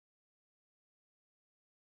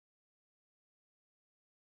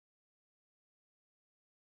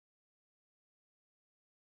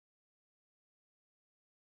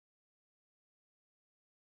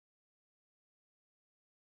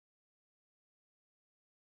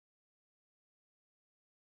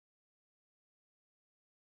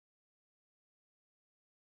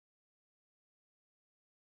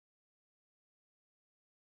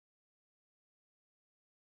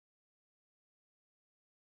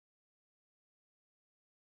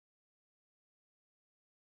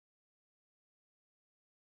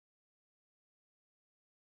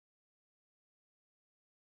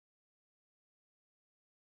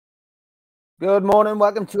Good morning.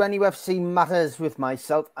 Welcome to NUFC Matters with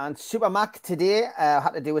myself and Super Mac. Today, I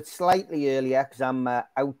had to do it slightly earlier because I'm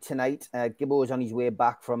out tonight. Gibbo is on his way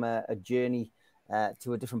back from a journey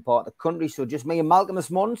to a different part of the country. So just me and Malcolm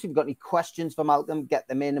this morning. So if you've got any questions for Malcolm, get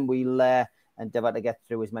them in and we'll endeavour to get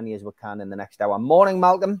through as many as we can in the next hour. Morning,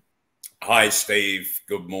 Malcolm. Hi, Steve.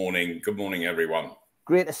 Good morning. Good morning, everyone.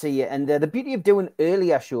 Great to see you. And the beauty of doing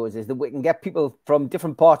earlier shows is that we can get people from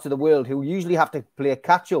different parts of the world who usually have to play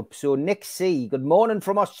catch up. So Nick C, good morning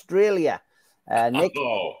from Australia. Nick,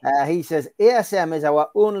 he says, ASM is our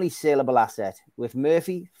only saleable asset with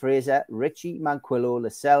Murphy, Fraser, Ritchie, Manquillo,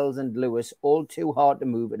 Lascelles and Lewis all too hard to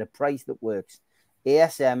move at a price that works.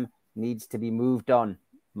 ASM needs to be moved on.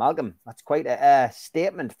 Malcolm, that's quite a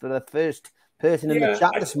statement for the first person in the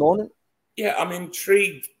chat this morning. Yeah, I'm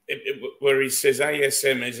intrigued where he says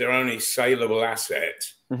ASM is their only saleable asset.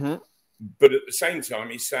 Mm-hmm. But at the same time,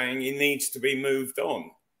 he's saying he needs to be moved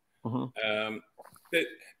on. Mm-hmm.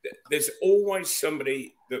 There's always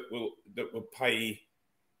somebody that will pay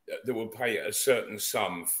a certain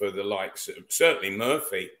sum for the likes of certainly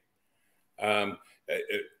Murphy,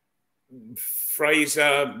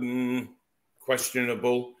 Fraser,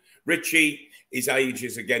 questionable. Ritchie, his age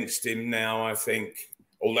is against him now, I think,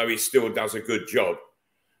 although he still does a good job.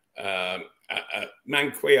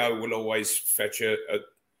 Manquillo will always fetch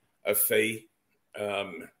a fee.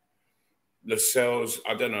 Lascelles,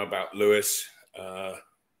 I don't know about Lewis.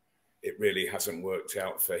 It really hasn't worked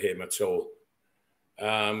out for him at all.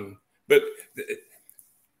 But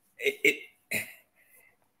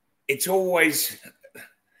it's always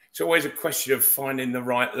a question of finding the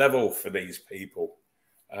right level for these people,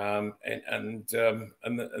 and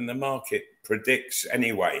the market predicts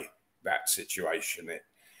anyway that situation.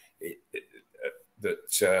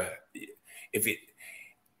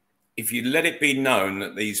 If you let it be known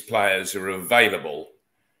that these players are available,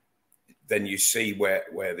 then you see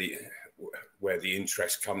where the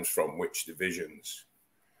interest comes from, which divisions,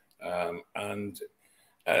 and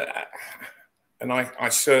I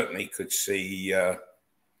certainly could see.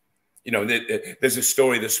 There's a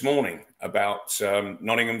story this morning about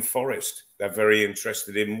Nottingham Forest. They're very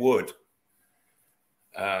interested in Wood.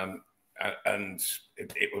 And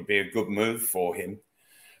it would be a good move for him,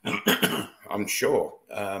 I'm sure.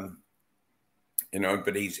 But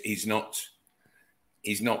he's not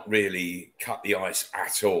really cut the ice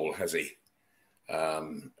at all, has he?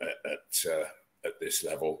 At this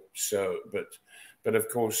level. So, but of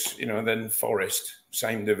course, then Forest,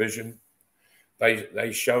 same division,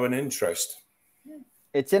 they show an interest.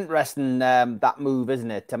 It's interesting, that move,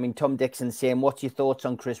 isn't it? I mean, Tom Dixon saying, what's your thoughts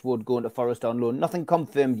on Chris Wood going to Forest on loan? Nothing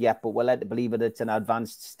confirmed yet, but we're led to believe that it's an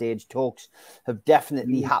advanced stage. Talks have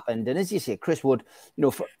definitely happened. And as you say, Chris Wood,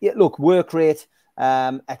 look, work rate,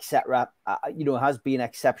 etc., has been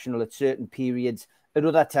exceptional at certain periods. At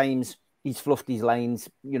other times, he's fluffed his lines.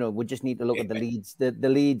 We just need to look at the Leeds, the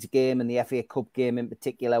Leeds game and the FA Cup game in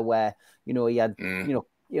particular, where, he had,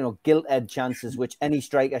 gilt-edged chances, which any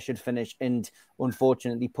striker should finish, and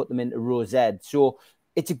unfortunately put them into row Z. So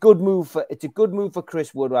it's a good move for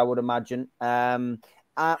Chris Wood, I would imagine. The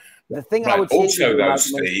thing I would say also, though,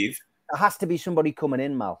 Steve, there has to be somebody coming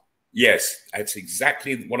in, Mal. Yes, that's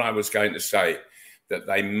exactly what I was going to say. That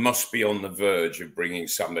they must be on the verge of bringing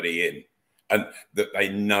somebody in, and that they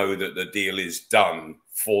know that the deal is done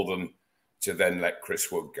for them to then let Chris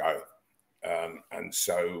Wood go. And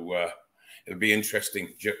so it'll be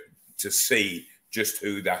interesting to see just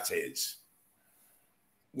who that is.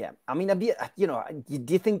 Yeah, I mean, do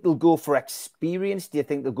you think they'll go for experience? Do you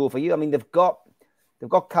think they'll go for you? I mean, they've got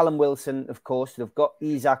Callum Wilson, of course. They've got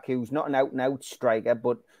Isak, who's not an out-and-out striker,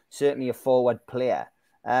 but certainly a forward player.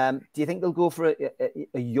 Do you think they'll go for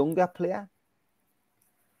a younger player?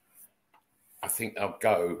 I think they'll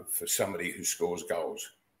go for somebody who scores goals,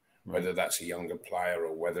 whether that's a younger player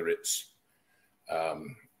or whether it's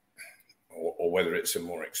whether it's a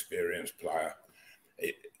more experienced player.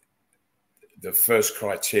 The first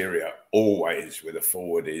criteria always with a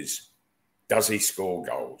forward is, does he score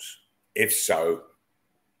goals? If so,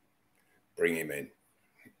 bring him in.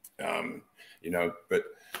 But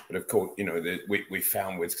of course, we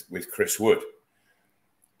found with Chris Wood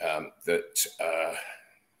that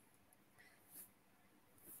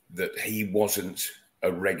he wasn't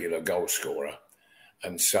a regular goal scorer.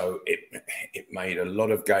 And so it made a lot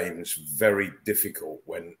of games very difficult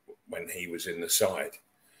when he was in the side.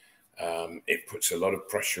 It puts a lot of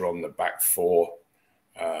pressure on the back four,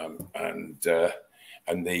 and the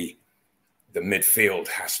midfield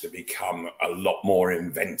has to become a lot more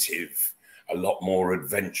inventive, a lot more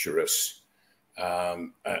adventurous,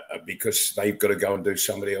 because they've got to go and do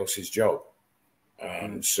somebody else's job.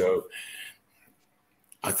 So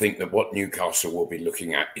I think that what Newcastle will be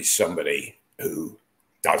looking at is somebody who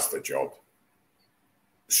does the job,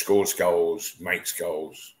 scores goals, makes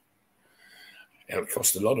goals. It'll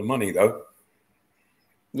cost a lot of money, though.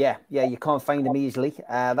 Yeah, you can't find them easily.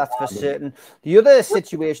 That's for certain. The other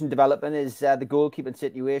situation developing is the goalkeeping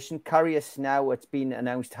situation. Karius now, it's been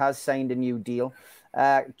announced, has signed a new deal.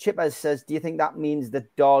 Chippers says, do you think that means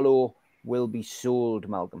that Darlow will be sold,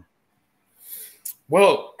 Malcolm?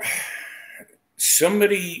 Well,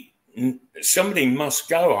 somebody must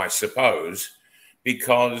go, I suppose,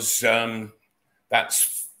 because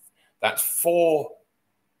that's four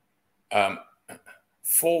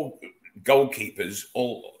goalkeepers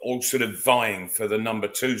all sort of vying for the number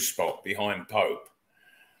 2 spot behind Pope.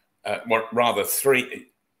 Well, rather 3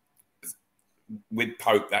 with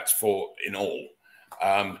Pope. That's 4 in all.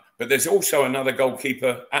 But there's also another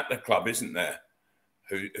goalkeeper at the club, isn't there?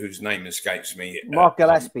 Whose name escapes me. Mark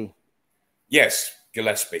Gillespie. Yes,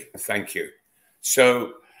 Gillespie. Thank you.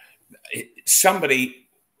 So somebody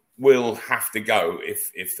will have to go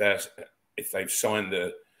if they've signed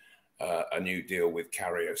a new deal with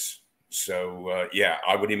Karius. So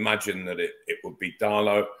I would imagine that it would be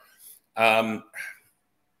Darlow.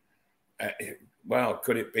 Well,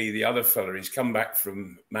 could it be the other fella? He's come back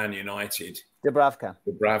from Man United. Dubravka.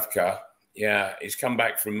 Yeah, he's come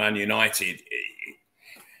back from Man United.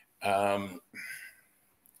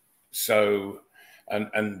 So,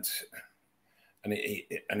 and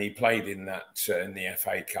he played in that in the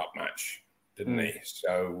FA Cup match, didn't he?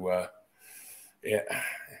 So,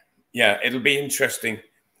 it'll be interesting.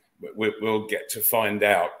 We'll get to find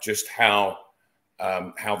out just how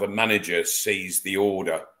the manager sees the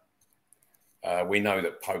order. We know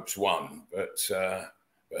that Pope's 1, but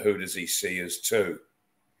who does he see as 2?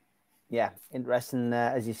 Yeah, interesting.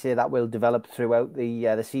 As you say, that will develop throughout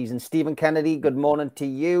the season. Stephen Kennedy, good morning to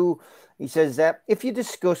you. He says, if you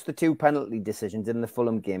discuss the 2 penalty decisions in the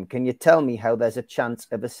Fulham game, can you tell me how there's a chance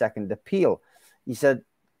of a second appeal? He said,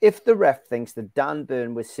 if the ref thinks that Dan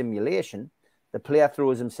Burn was simulation, the player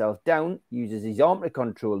throws himself down, uses his arm to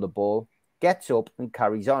control the ball, gets up and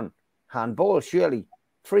carries on. Handball, surely.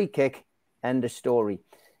 Free kick, end of story.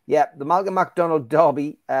 Yeah, the Malcolm McDonald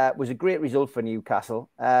derby was a great result for Newcastle,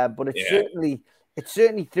 but it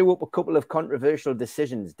certainly threw up a couple of controversial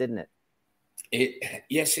decisions, didn't it?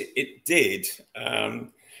 It did.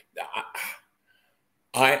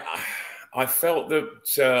 I felt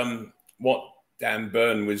that what Dan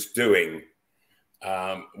Burn was doing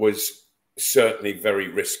was certainly very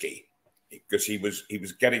risky, because he was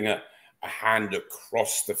getting a hand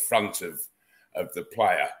across the front of the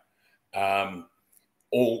player.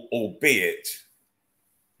 Albeit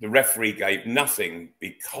the referee gave nothing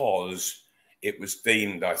because it was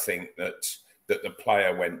deemed, I think, that the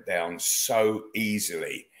player went down so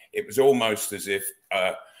easily. It was almost as if,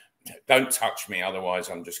 don't touch me, otherwise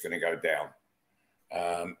I'm just going to go down.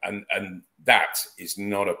 And that is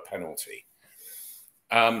not a penalty.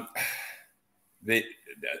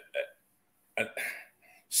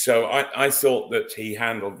 So I thought that he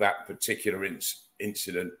handled that particular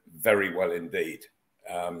incident very well indeed.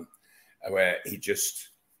 Where he just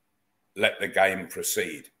let the game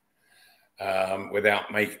proceed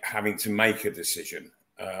without having to make a decision.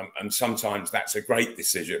 And sometimes that's a great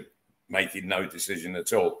decision, making no decision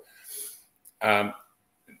at all. But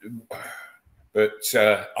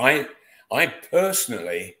I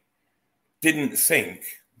personally didn't think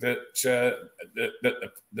that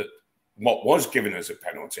what was given as a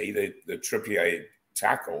penalty, the Trippier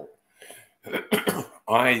tackle,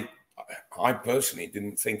 I personally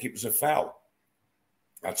didn't think it was a foul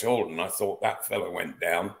at all. And I thought that fella went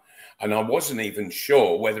down. And I wasn't even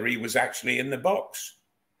sure whether he was actually in the box.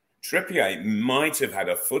 Trippier might have had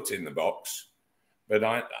a foot in the box, but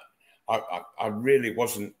I really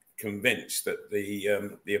wasn't convinced that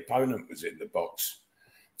the opponent was in the box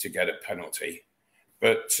to get a penalty.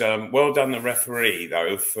 But well done the referee,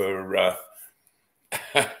 though, for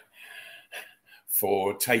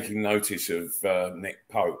taking notice of Nick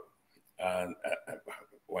Pope.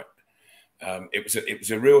 It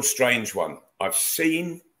was a real strange one. I've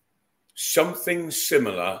seen something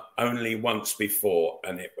similar only once before,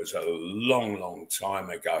 and it was a long, long time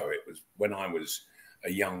ago. It was when I was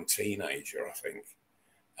a young teenager, I think.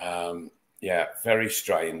 Very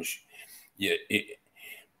strange.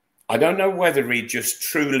 I don't know whether he just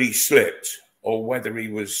truly slipped or whether he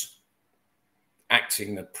was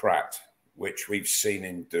acting the prat, which we've seen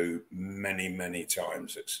him do many, many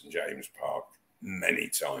times at St James Park, many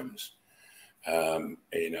times. And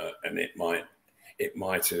it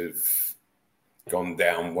might have gone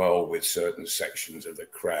down well with certain sections of the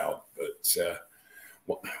crowd, but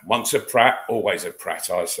once a Pratt, always a Pratt,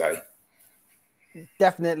 I say.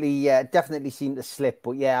 Definitely, definitely seemed to slip.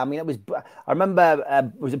 But yeah, I mean, I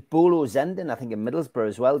remember, was it Bolo Zenden, I think in Middlesbrough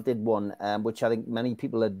as well, did one, which I think many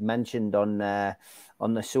people had mentioned on the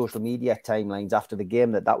social media timelines after the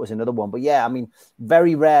game, that was another one. But yeah, I mean,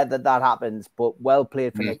 very rare that happens, but well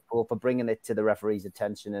played for Nick Pope for bringing it to the referee's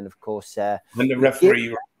attention. And of course, and the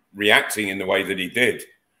referee reacting in the way that he did.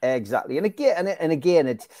 Exactly, and again,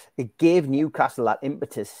 it gave Newcastle that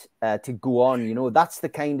impetus to go on. You know, that's the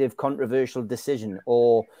kind of controversial decision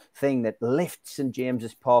or thing that lifts St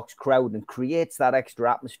James's Park's crowd and creates that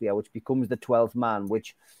extra atmosphere, which becomes the 12th man,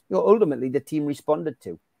 which, you know, ultimately the team responded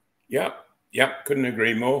to. Yeah, couldn't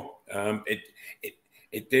agree more. It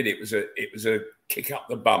did. It was a kick up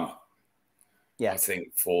the bum. Yeah, I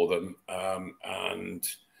think for them, and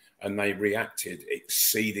they reacted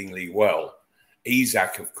exceedingly well.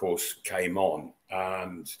 Isak, of course, came on,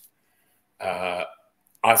 and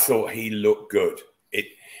I thought he looked good.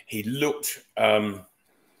 He looked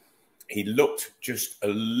just a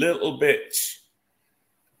little bit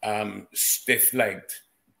stiff-legged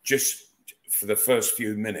just for the first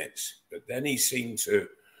few minutes, but then he seemed to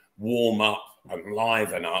warm up and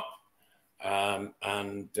liven up,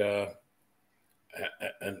 and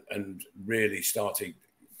really started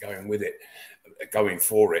going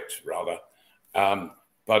for it rather.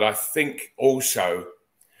 But I think also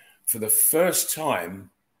for the first time,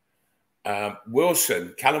 Callum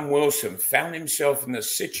Wilson found himself in a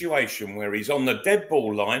situation where he's on the dead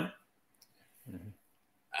ball line,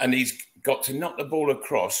 and he's got to knock the ball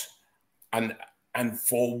across, and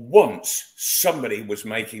for once somebody was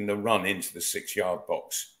making the run into the 6-yard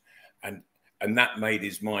box, and that made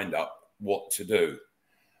his mind up what to do.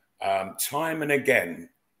 Time and again,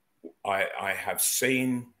 I have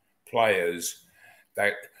seen players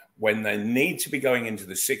that when they need to be going into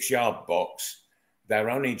the 6-yard box, they're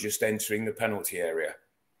only just entering the penalty area,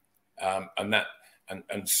 and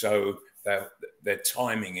so their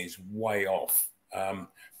timing is way off.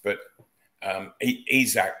 But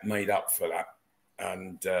Isak made up for that,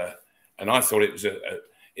 and I thought it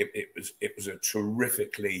was a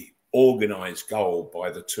terrifically organised goal by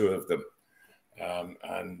the two of them,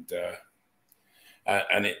 and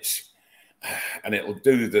it'll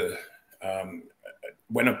do the.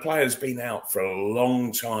 When a player's been out for a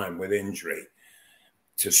long time with injury,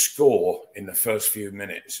 to score in the first few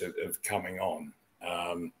minutes of coming on,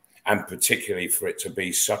 and particularly for it to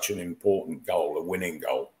be such an important goal, a winning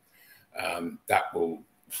goal, that will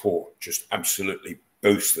just absolutely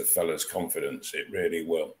boost the fella's confidence. It really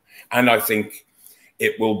will. And I think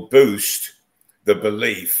it will boost the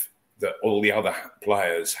belief that all the other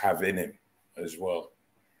players have in him as well.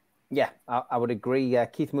 Yeah, I would agree.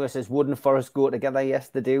 Keith Moore says, "Wood and Forest go together." Yes,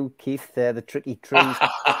 they do, Keith. The tricky trees.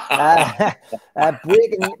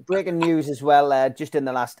 Breaking news as well, just in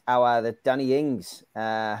the last hour, that Danny Ings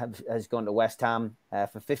has gone to West Ham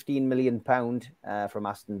for £15 million from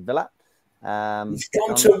Aston Villa. He's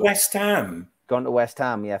gone to West Ham? Gone to West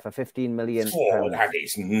Ham, yeah, for £15 million. Oh, that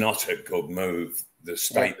is not a good move, the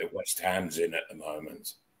state that West Ham's in at the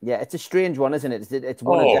moment. Yeah, it's a strange one, isn't it? It's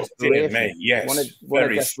one of desperation. Dear me, yes,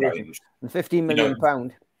 very strange. And £15 million.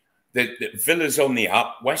 The Villa's on the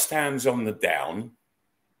up, West Ham's on the down,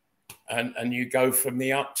 and you go from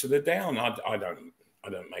the up to the down. I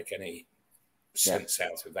don't make any sense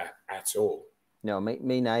out of that at all. No, me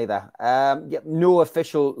neither. No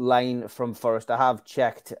official line from Forest. I have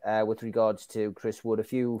checked with regards to Chris Wood. A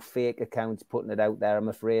few fake accounts putting it out there, I'm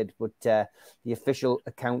afraid. But the official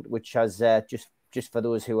account, which has just for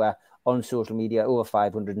those who are on social media, over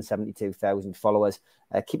 572,000 followers,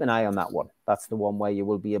 keep an eye on that one. That's the one where you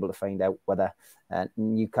will be able to find out whether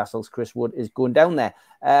Newcastle's Chris Wood is going down there.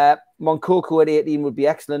 Moukoko at 18 would be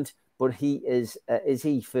excellent, but is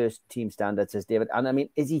he first team standard, says David? And I mean,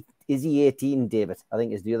 is he 18, David? I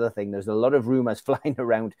think is the other thing. There's a lot of rumours flying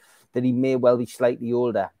around that he may well be slightly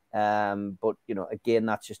older. But, you know, again,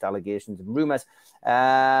 that's just allegations and rumours.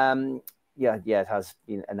 Yeah, it has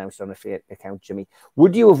been announced on a fake account, Jimmy.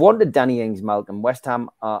 Would you have wanted Danny Ings, Malcolm? West Ham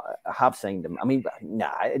have signed him. I mean,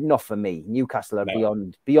 nah, not for me. Newcastle are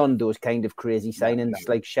beyond those kind of crazy signings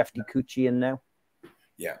like Shefty Kuchian now.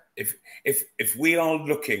 Yeah, if we are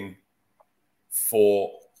looking for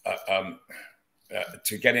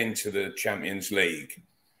to get into the Champions League,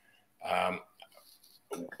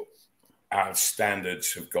 our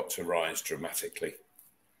standards have got to rise dramatically.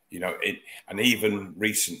 You know, and even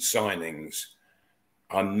recent signings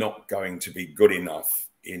are not going to be good enough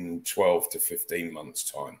in 12 to 15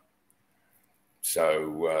 months' time.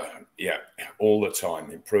 So, all the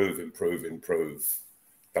time, improve.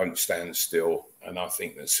 don't stand still, and I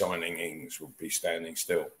think that signing Ings will be standing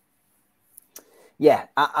still. Yeah,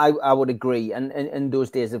 I would agree, and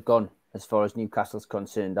those days have gone as far as Newcastle's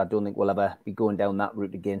concerned. I don't think we'll ever be going down that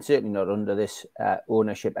route again. Certainly not under this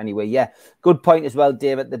ownership anyway. Yeah, good point as well,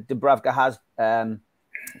 David. That Dubravka has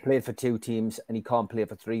played for 2 teams and he can't play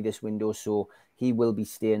for 3 this window, so he will be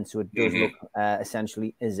staying. So it does look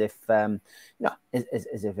essentially as if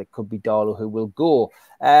as if it could be Darlow who will go.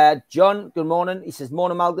 John, good morning. He says,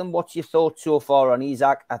 "Morning, Malcolm. What's your thoughts so far on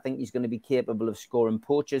Isak? I think he's going to be capable of scoring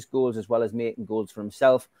poachers' goals as well as making goals for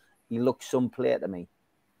himself. He looks some player to me."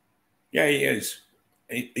 Yeah, he is.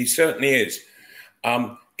 He certainly is.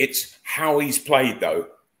 It's how he's played, though,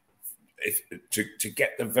 to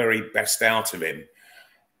get the very best out of him.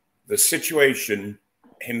 The situation,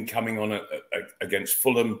 him coming on against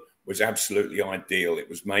Fulham, was absolutely ideal. It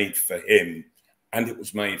was made for him, and it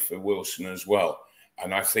was made for Wilson as well.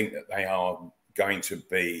 And I think that they are going to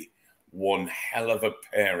be one hell of a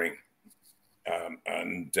pairing.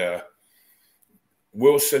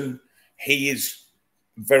 Wilson, he is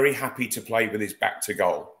very happy to play with his back to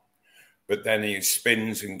goal, but then he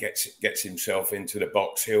spins and gets himself into the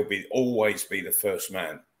box. He'll always be the first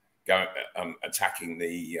man going attacking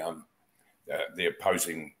the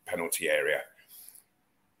opposing penalty area.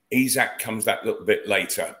 Isak comes that little bit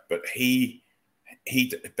later, but he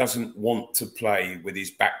doesn't want to play with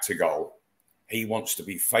his back to goal. He wants to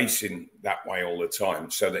be facing that way all the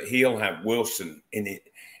time, so that he'll have Wilson in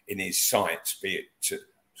his sights, be it to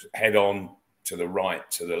head on, to the right,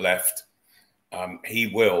 to the left. He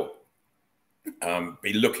will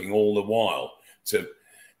be looking all the while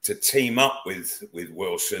to team up with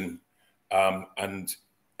Wilson,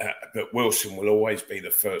 but Wilson will always be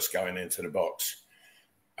the first going into the box.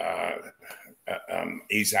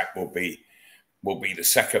 Isak will be the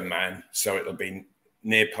second man, so it'll be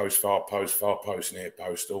near post, far post, near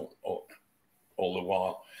post all the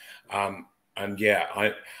while. And yeah,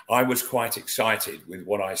 I was quite excited with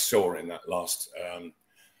what I saw in that last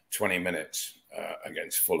 20 minutes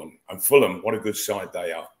against Fulham. And Fulham, what a good side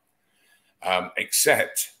they are.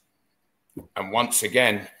 Except, and once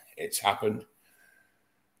again, it's happened.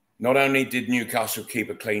 Not only did Newcastle keep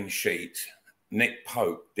a clean sheet, Nick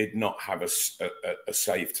Pope did not have a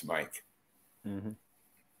save to make. Mm-hmm.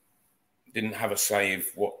 Didn't have a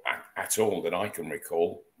save at all that I can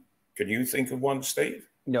recall. Can you think of one, Steve?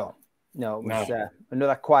 No, it was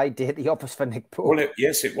another quiet day at the office for Nick Pope. Well,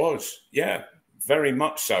 yes, it was. Yeah, very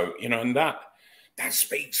much so. And that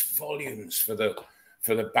speaks volumes for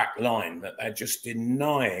the back line, that they're just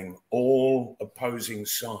denying all opposing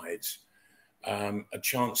sides a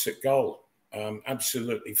chance at goal.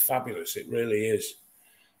 Absolutely fabulous. It really is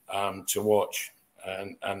to watch.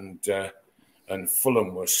 And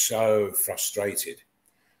Fulham were so frustrated.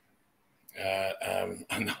 And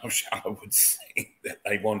I would think that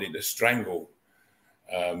they wanted to strangle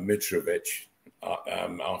Mitrovic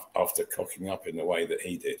after cocking up in the way that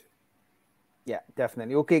he did. Yeah,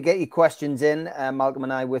 definitely. Okay, get your questions in. Malcolm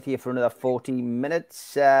and I with you for another 40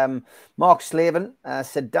 minutes. Mark Slavin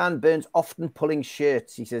said, Dan Burns often pulling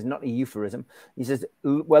shirts. He says, not a euphemism. He says,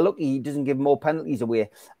 well, look, he doesn't give more penalties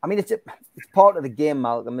away. I mean, it's part of the game,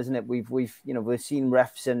 Malcolm, isn't it? We've seen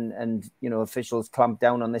refs and officials clamp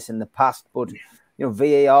down on this in the past, but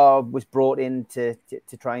VAR was brought in to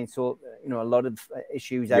try and sort a lot of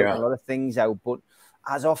issues out, a lot of things out. But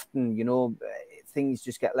as often, things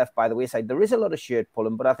just get left by the wayside. There is a lot of shirt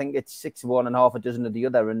pulling, but I think it's 6 of one and half a dozen of the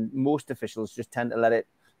other, and most officials just tend to let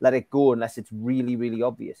it go unless it's really, really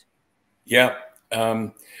obvious. Yeah,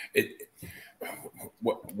 back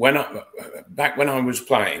when I was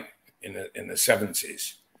playing in the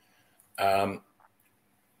 70s,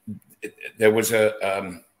 there was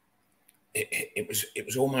it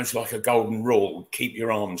was almost like a golden rule: keep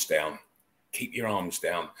your arms down, keep your arms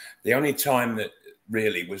down. The only time that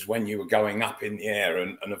really was when you were going up in the air,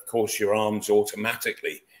 and of course your arms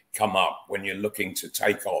automatically come up when you're looking to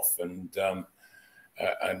take off and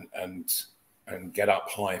get up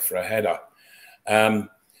high for a header.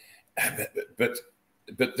 But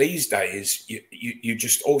these days you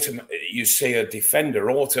just you see a defender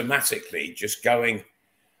automatically just going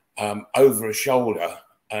over a shoulder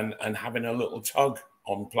and having a little tug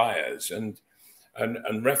on players, and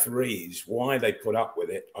referees, why they put up with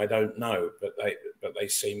it, I don't know, but they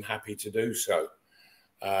seem happy to do so.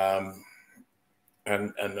 And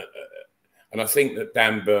I think that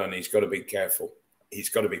Dan Burn, he's got to be careful. He's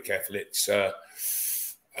got to be careful.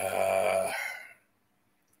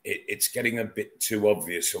 It's getting a bit too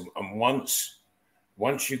obvious. And once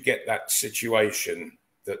you get that situation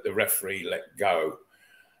that the referee let go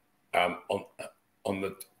on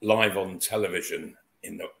the live on television,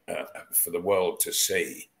 for the world to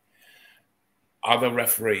see, other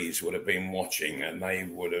referees would have been watching and they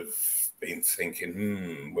would have been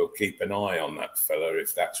thinking, we'll keep an eye on that fella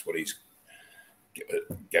if that's what he's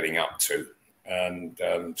getting up to. And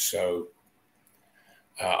so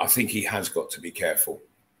I think he has got to be careful.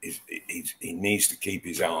 He needs to keep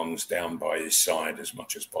his arms down by his side as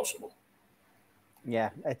much as possible.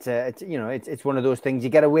 Yeah, it's one of those things.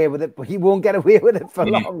 You get away with it, but you won't get away with it for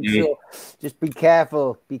long. So just be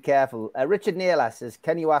careful. Be careful. Richard Naylor says,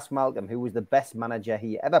 "Can you ask Malcolm who was the best manager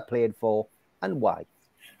he ever played for and why?"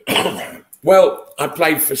 Well, I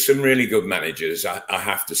played for some really good managers, I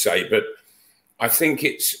have to say, but I think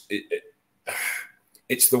it's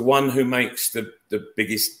the one who makes the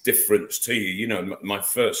biggest difference to you. You know, my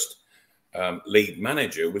first lead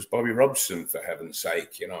manager was Bobby Robson, for heaven's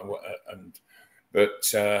sake. You know, But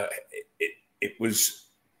it was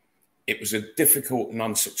a difficult and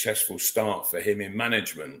unsuccessful start for him in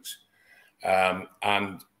management.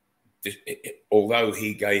 And although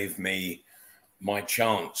he gave me my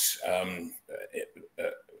chance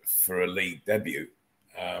for a league debut,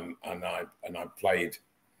 and I played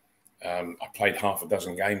half a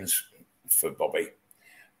dozen games for Bobby,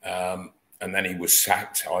 and then he was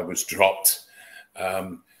sacked. I was dropped.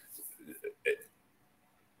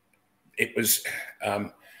 It was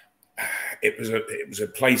a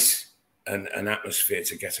place and an atmosphere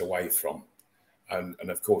to get away from, and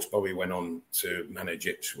of course Bobby went on to manage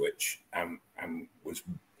Ipswich and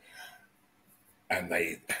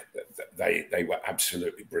they were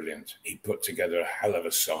absolutely brilliant. He put together a hell of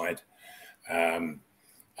a side, and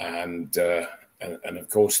of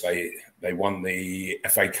course they won the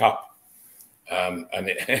FA Cup, and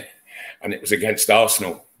it was against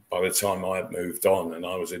Arsenal. By the time I had moved on and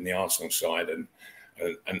I was in the Arsenal side, and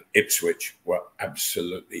Ipswich were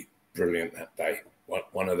absolutely brilliant that day.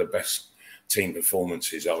 One of the best team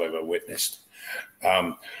performances I've ever witnessed.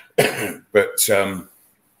 But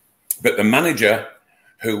the manager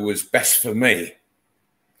who was best for me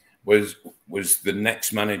was the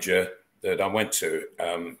next manager that I went to.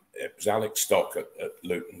 It was Alex Stock at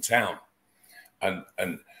Luton Town, and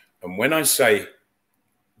when I say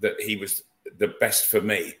that he was the best for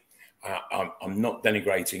me, I'm not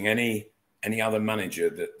denigrating any other manager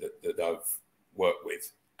that I've worked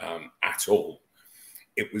with at all.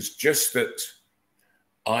 It was just that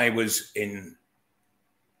I was in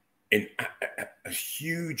a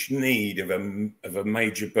huge need of a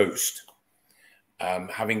major boost,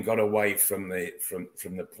 having got away from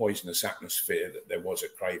the poisonous atmosphere that there was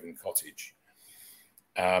at Craven Cottage,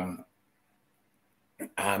 and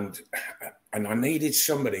I needed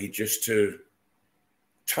somebody just to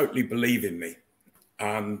totally believe in me.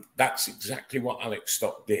 And that's exactly what Alex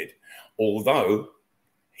Stock did, although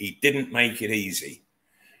he didn't make it easy.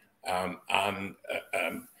 And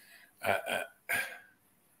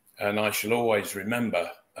I shall always remember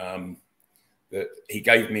that he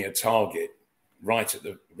gave me a target right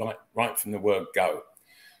from the word go.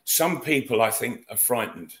 Some people, I think, are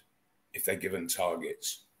frightened if they're given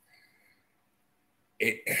targets.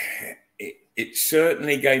 It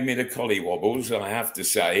certainly gave me the collywobbles, I have to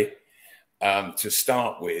say, to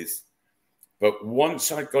start with. But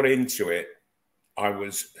once I got into it, I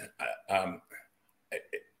was a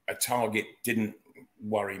target didn't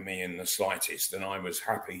worry me in the slightest, and I was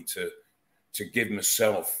happy to give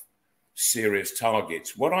myself serious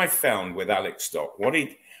targets. What I found with Alex Stock, what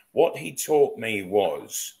he taught me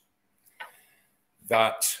was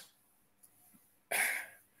that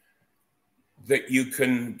you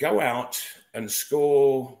can go out and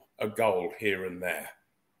score a goal here and there,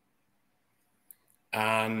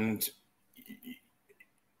 and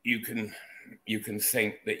you can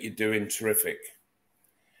think that you're doing terrific,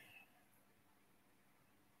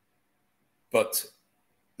 but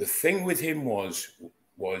the thing with him was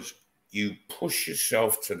you push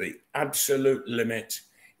yourself to the absolute limit.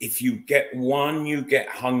 If you get one, you get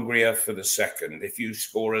hungrier for the second. If you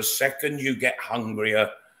score a second, you get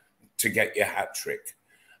hungrier to get your hat trick.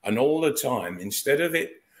 And all the time, instead of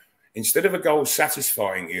a goal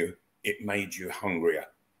satisfying you, it made you hungrier.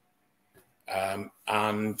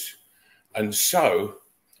 And so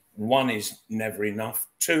one is never enough,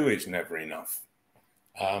 two is never enough.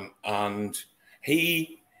 And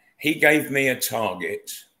he gave me a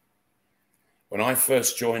target. When I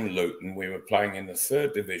first joined Luton, we were playing in the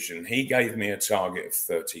 3rd division. He gave me a target of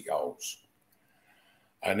 30 goals.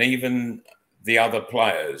 And even the other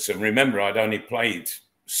players, and remember, I'd only played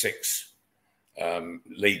 6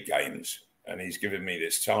 league games, and he's given me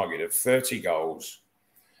this target of 30 goals.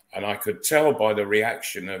 And I could tell by the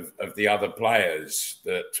reaction of the other players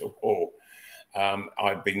that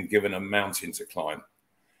I'd been given a mountain to climb.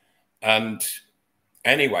 And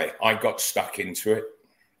anyway, I got stuck into it.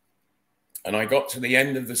 And I got to the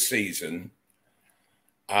end of the season,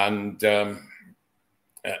 and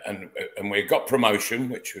we got promotion,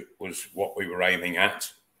 which was what we were aiming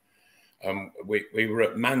at. We were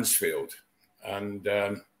at Mansfield, and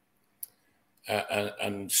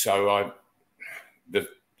so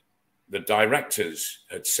the directors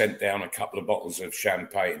had sent down a couple of bottles of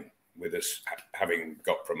champagne with us having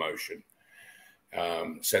got promotion.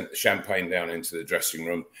 Sent the champagne down into the dressing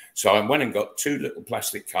room. So I went and got 2 little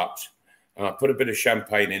plastic cups, and I put a bit of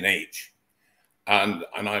champagne in each. And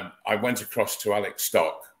I went across to Alex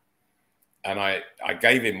Stock, and I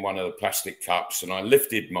gave him one of the plastic cups, and I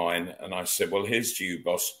lifted mine, and I said, well, here's to you,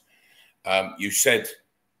 boss. You said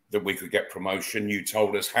that we could get promotion. You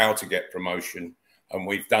told us how to get promotion, and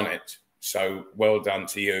we've done it. So well done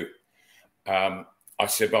to you. I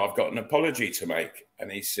said, but I've got an apology to make.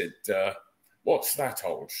 And he said, what's that,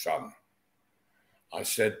 old son? I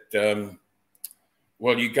said,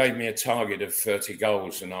 well, you gave me a target of 30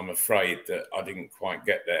 goals, and I'm afraid that I didn't quite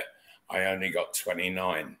get there. I only got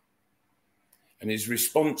 29. And his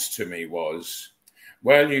response to me was,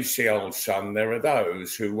 well, you see, old son, there are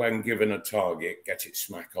those who, when given a target, get it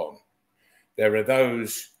smack on. There are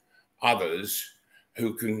those others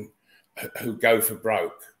who go for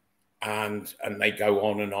broke, and they go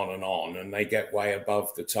on and on and on, and they get way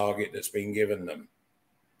above the target that's been given them.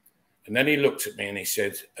 And then he looked at me and he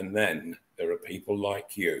said, and then there are people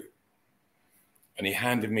like you. And he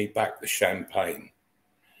handed me back the champagne,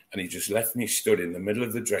 and he just left me stood in the middle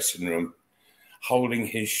of the dressing room holding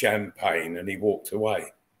his champagne, and he walked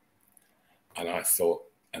away. And I thought,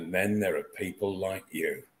 and then there are people like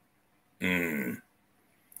you. There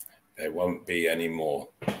won't be any more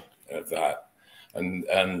of that.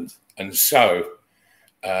 And so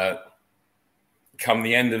come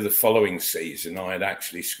the end of the following season, I had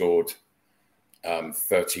actually scored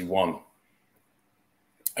 31.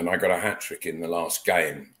 And I got a hat-trick in the last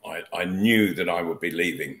game. I knew that I would be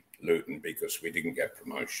leaving Luton because we didn't get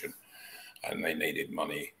promotion and they needed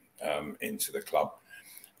money into the club.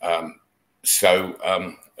 So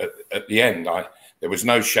at the end, there was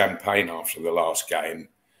no champagne after the last game.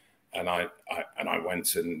 And I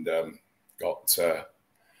went and got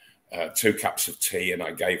 2 cups of tea, and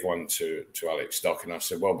I gave one to Alex Stock. And I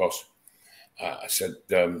said, well, boss, I said,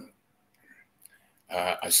 the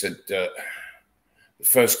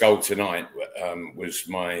first goal tonight was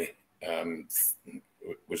my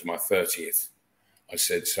 30th. I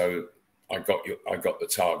said, so I got the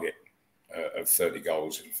target of 30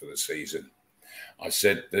 goals for the season. I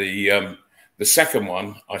said the second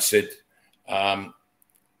one, I said, I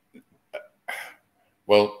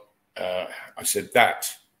said that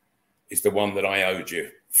is the one that I owed you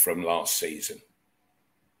from last season.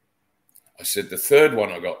 I said the third one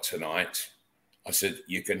I got tonight, I said,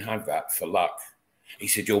 you can have that for luck. He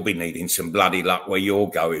said, you'll be needing some bloody luck where you're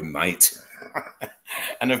going, mate.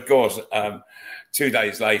 And of course, 2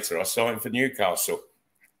 days later, I signed for Newcastle.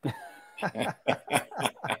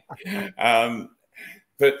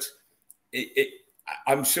 But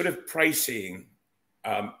I'm sort of praising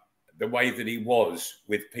the way that he was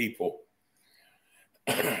with people.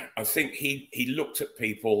 I think he looked at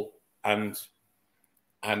people and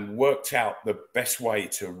worked out the best way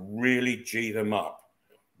to really G them up.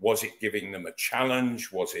 Was it giving them a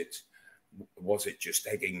challenge? Was it just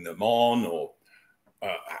egging them on? Or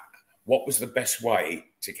what was the best way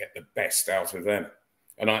to get the best out of them?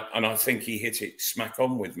 And I think he hit it smack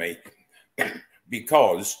on with me,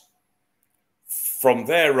 because from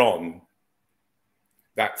there on,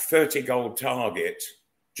 that 30-goal target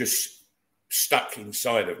just stuck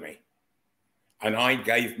inside of me. And I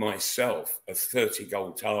gave myself a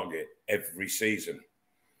 30-goal target every season.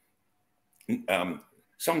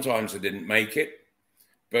 Sometimes I didn't make it,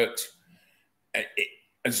 but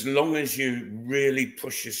as long as you really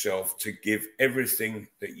push yourself to give everything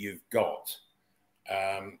that you've got,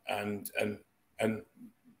 and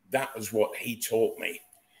that was what he taught me.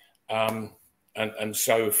 And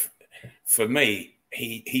so for me,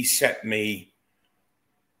 he set me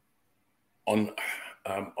on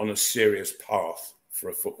a serious path for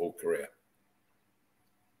a football career.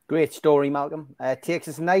 Great story, Malcolm. Takes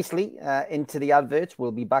us nicely into the adverts.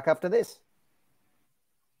 We'll be back after this.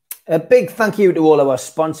 A big thank you to all our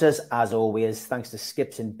sponsors, as always. Thanks to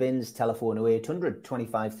Skips and Bins, telephone 0800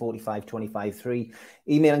 25 45 25 3,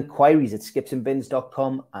 email inquiries at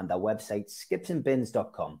skipsandbins.com, and our website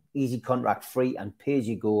skipsandbins.com. Easy, contract free and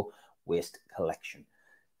pay-as-you-go waste collection.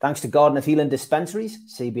 Thanks to Garden of Healing Dispensaries,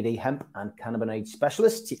 CBD hemp and cannabinoid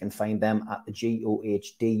specialists. You can find them at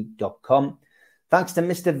thegohd.com. Thanks to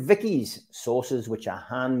Mr. Vicky's sauces, which are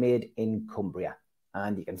handmade in Cumbria.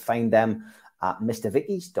 And you can find them at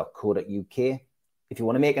mrvickys.co.uk. If you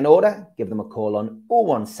want to make an order, give them a call on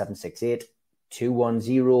 01768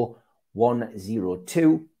 210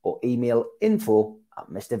 102 or email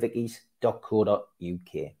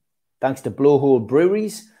info@mrvickys.co.uk. Thanks to Blowhole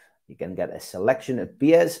Breweries, you can get a selection of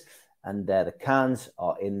beers, and the cans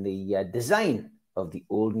are in the design of the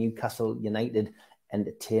old Newcastle United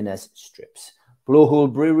entertainers strips.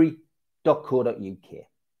 Blowholebrewery.co.uk.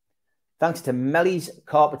 Thanks to Melly's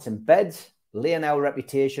Carpets and Beds, laying our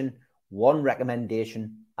reputation one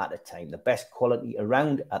recommendation at a time. The best quality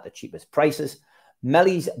around at the cheapest prices.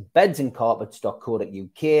 Melly's Beds and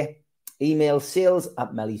Carpets.co.uk. Email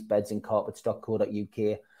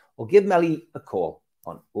sales@mellysbedsandcarpets.co.uk or give Melly a call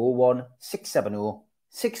on 01670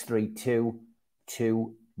 632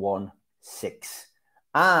 216.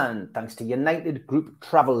 And thanks to United Group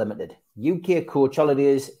Travel Limited, UK Coach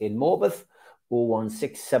Holidays in Morpeth,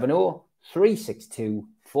 01670 362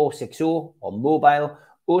 460 or mobile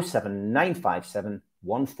 07957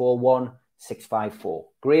 141 654.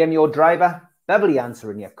 Graham, your driver, Beverly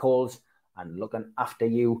answering your calls and looking after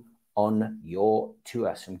you on your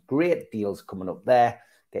tour. Some great deals coming up there.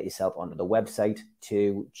 Get yourself onto the website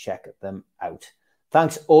to check them out.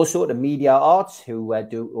 Thanks also to Media Arts, who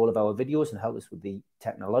do all of our videos and help us with the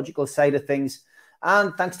technological side of things.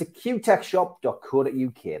 And thanks to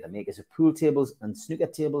qtechshop.co.uk, the makers of pool tables and snooker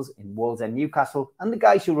tables in Wallsend, Newcastle, and the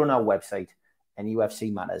guys who run our website,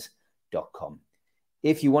 nufcmatters.com.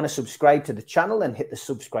 If you want to subscribe to the channel, then hit the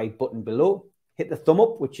subscribe button below. Hit the thumb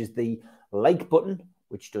up, which is the like button,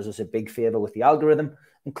 which does us a big favour with the algorithm.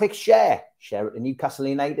 And click share. Share it to Newcastle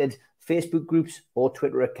United Facebook groups or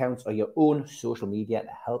Twitter accounts or your own social media to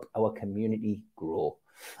help our community grow.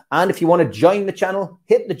 And if you want to join the channel,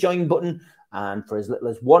 hit the join button. And for as little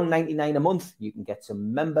as $1.99 a month, you can get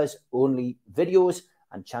some members-only videos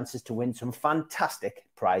and chances to win some fantastic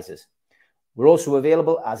prizes. We're also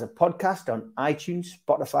available as a podcast on iTunes,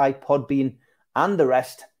 Spotify, Podbean, and the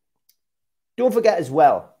rest. Don't forget as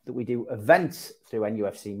well that we do events through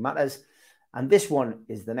NUFC Matters. And this one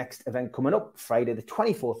is the next event coming up, Friday the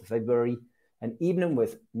 24th of February, an evening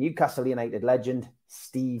with Newcastle United legend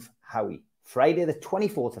Steve Howie. Friday the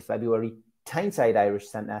 24th of February, Tyneside Irish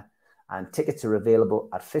Centre, and tickets are available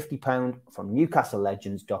at £50 from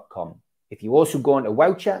newcastlelegends.com. If you also go onto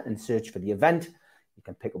Voucher and search for the event, you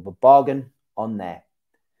can pick up a bargain on there.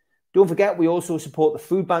 Don't forget, we also support the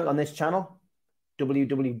food bank on this channel.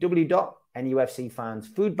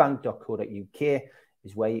 www.nufcfansfoodbank.co.uk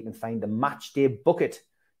is where you can find the Matchday Bucket.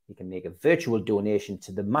 You can make a virtual donation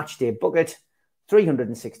to the Matchday Bucket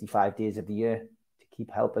 365 days of the year to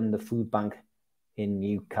keep helping the food bank in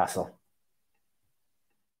Newcastle.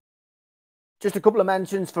 Just a couple of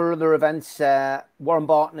mentions for other events. Warren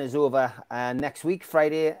Barton is over next week,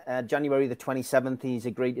 Friday, January the 27th. He's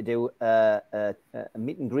agreed to do a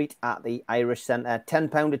meet and greet at the Irish Centre.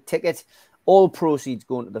 £10 a ticket. All proceeds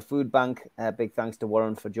going to the food bank. Big thanks to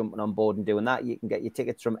Warren for jumping on board and doing that. You can get your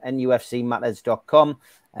tickets from nufcmatters.com.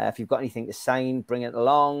 If you've got anything to sign, bring it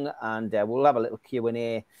along, and we'll have a little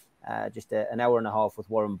Q&A, just an hour and a half with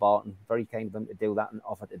Warren Barton. Very kind of him to do that and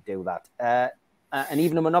offer to do that. An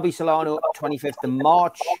evening with Nobby Solano, 25th of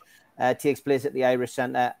March, takes place at the Irish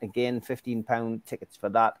Centre. Again, £15 tickets for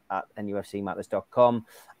that at nufcmatters.com.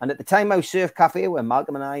 And at the Time House Surf Cafe, where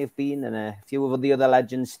Malcolm and I have been, and a few of the other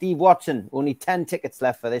legends, Steve Watson, only 10 tickets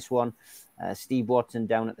left for this one. Steve Watson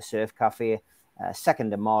down at the Surf Cafe,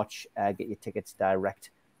 2nd of March. Get your tickets direct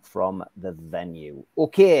from the venue.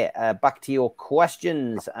 Okay, back to your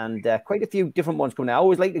questions, and quite a few different ones coming out. I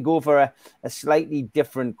always like to go for a slightly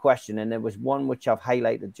different question, and there was one which I've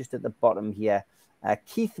highlighted just at the bottom here.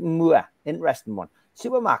 Keith Moore, interesting one.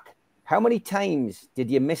 Super Mac, how many times did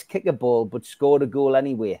you miss kick a ball but scored a goal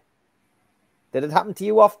anyway? Did it happen to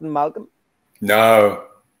you often, Malcolm? No.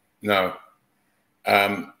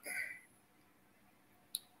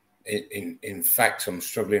 In fact, I'm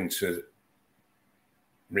struggling to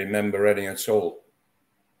remember any at all.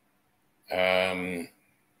 There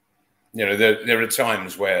are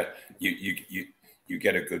times where you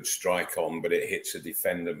get a good strike on, but it hits a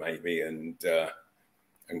defender maybe and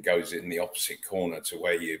goes in the opposite corner to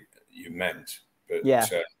where you meant. But yeah.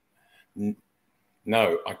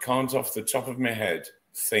 No, I can't off the top of my head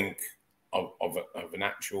think of an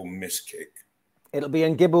actual miss kick. It'll be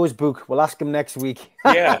in Gibbo's book. We'll ask him next week.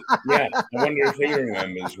 Yeah. I wonder if he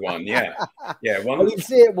remembers one. Yeah. Well, he'll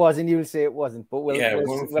say it was and you'll say it wasn't. But we'll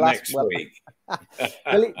ask next week.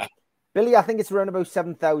 Billy, I think it's around about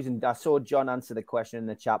 7,000. I saw John answer the question in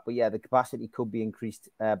the chat, but yeah, the capacity could be increased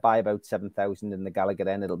by about 7,000 in the Gallagher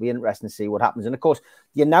end. It'll be interesting to see what happens. And of course,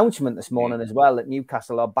 the announcement this morning as well that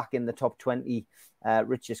Newcastle are back in the top 20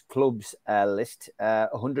 richest clubs list,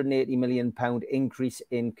 £180 million increase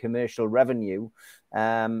in commercial revenue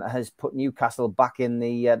has put Newcastle back in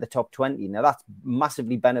the top 20. Now, that's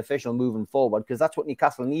massively beneficial moving forward because that's what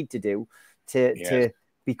Newcastle need to do to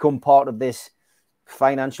become part of this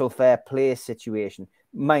financial fair play situation.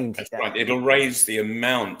 That's right. It'll raise the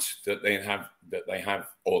amount that they have,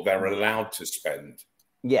 or they're allowed to spend.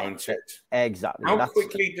 Yeah, won't it? Exactly. How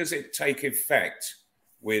quickly does it take effect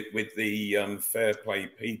with the fair play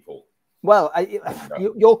people? Well,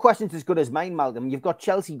 your question's as good as mine, Malcolm. You've got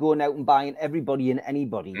Chelsea going out and buying everybody and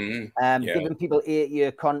anybody, giving people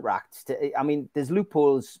 8-year contracts. I mean, there's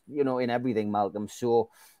loopholes, in everything, Malcolm.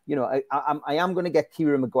 So, I am going to get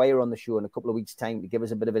Kieran Maguire on the show in a couple of weeks' time to give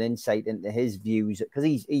us a bit of an insight into his views because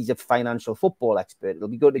he's a financial football expert. It'll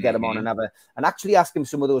be good to get him on and actually ask him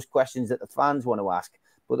some of those questions that the fans want to ask,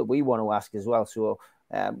 but that we want to ask as well. So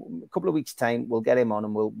a couple of weeks' time, we'll get him on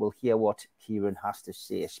and we'll hear what Kieran has to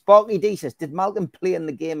say. Sparky D says, did Malcolm play in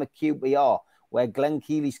the game at QPR where Glenn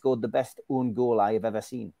Keely scored the best own goal I have ever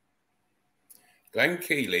seen? Glenn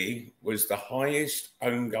Keely was the highest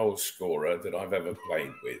own goal scorer that I've ever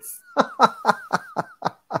played with.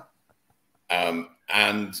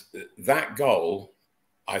 And that goal,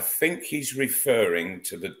 I think he's referring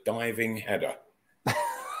to the diving header.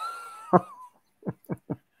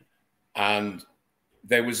 And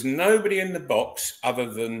there was nobody in the box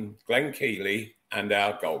other than Glenn Keely and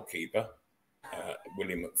our goalkeeper,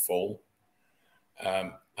 William McFall.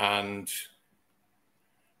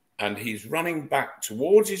 And he's running back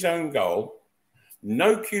towards his own goal.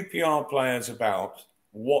 No QPR players about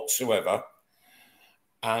whatsoever.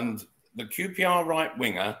 And the QPR right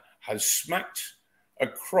winger has smacked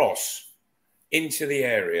across into the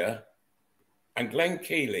area. And Glenn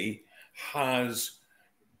Keely has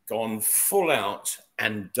gone full out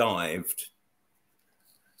and dived.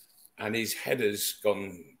 And his header's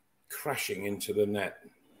gone crashing into the net.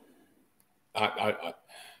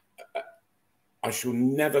 I shall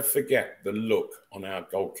never forget the look on our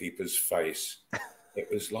goalkeeper's face. It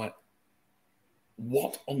was like,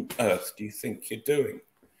 what on earth do you think you're doing?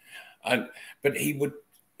 But he would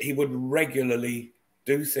regularly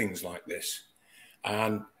do things like this.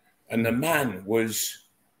 And the man was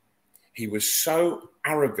so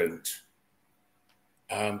arrogant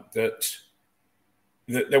that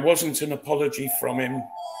there wasn't an apology from him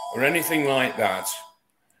or anything like that.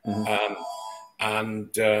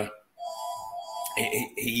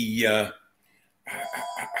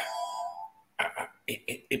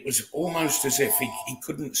 It was almost as if he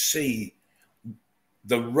couldn't see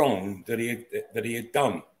the wrong that he had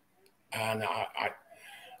done, and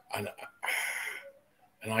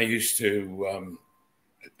I used to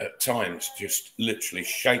at times just literally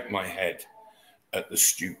shake my head at the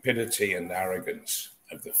stupidity and arrogance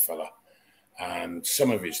of the fella and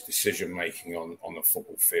some of his decision making on the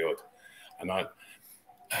football field, and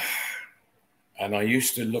I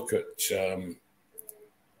used to look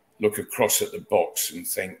across at the box and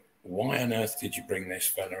think, why on earth did you bring this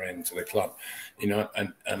fella into the club?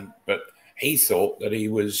 But he thought that he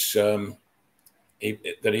was a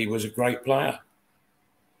great player.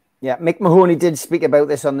 Yeah, Mick Mahoney did speak about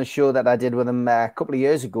this on the show that I did with him a couple of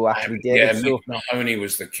years ago, actually. David. Mick Mahoney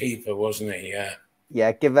was the keeper, wasn't he? Yeah.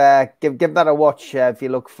 Yeah, give that a watch if you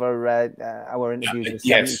look for our interviews with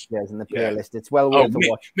 70 players in the playlist. It's well worth a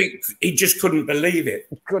watch. Mick, he just couldn't believe it.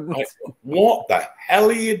 He couldn't. Like, what the hell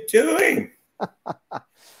are you doing?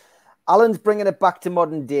 Alan's bringing it back to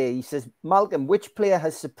modern day. He says, Malcolm, which player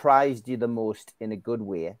has surprised you the most in a good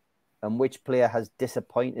way, and which player has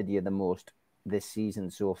disappointed you the most this season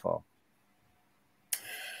so far?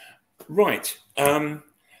 Right.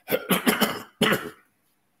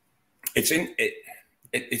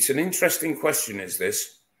 It's an interesting question, is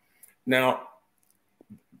this? Now,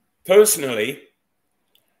 personally,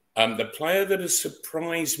 the player that has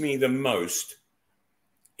surprised me the most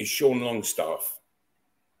is Sean Longstaff.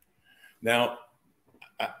 Now,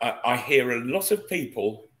 I hear a lot of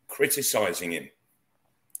people criticising him,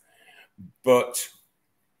 but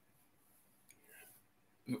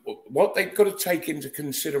what they've got to take into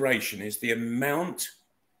consideration is the amount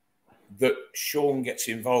that Sean gets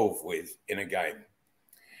involved with in a game.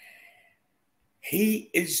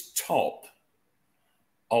 He is top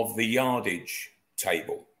of the yardage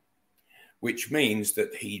table, which means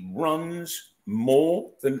that he runs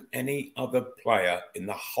more than any other player in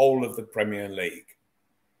the whole of the Premier League.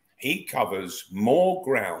 He covers more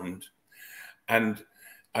ground, and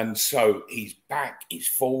And so he's back, he's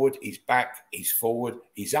forward, he's back, he's forward,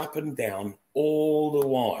 he's up and down all the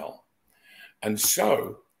while. And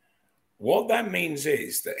so what that means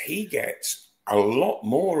is that he gets a lot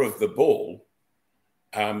more of the ball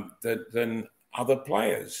than other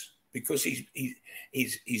players, because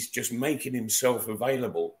he's just making himself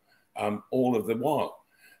available all of the while.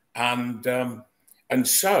 And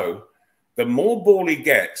so the more ball he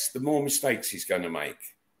gets, the more mistakes he's going to make.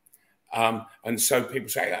 And so people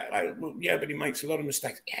say, well, yeah, but he makes a lot of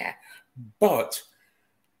mistakes. Yeah, but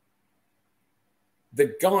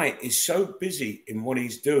the guy is so busy in what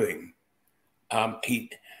he's doing.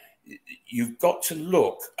 You've got to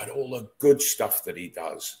look at all the good stuff that he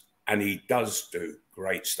does, and he does do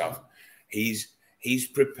great stuff. He's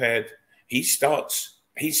prepared. He starts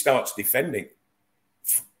defending.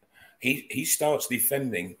 He starts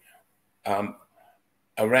defending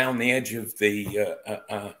around the edge of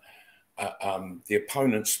the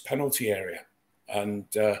opponent's penalty area, and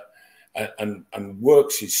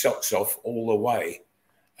works his socks off all the way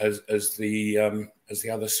as the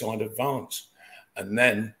other side advance, and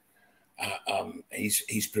then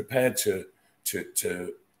he's prepared to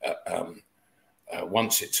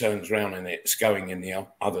once it turns around and it's going in the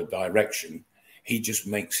other direction, he just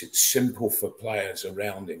makes it simple for players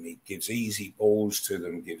around him. He gives easy balls to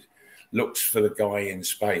them, looks for the guy in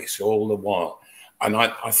space all the while. And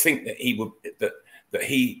I think that he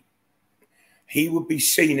would be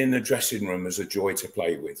seen in the dressing room as a joy to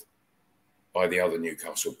play with by the other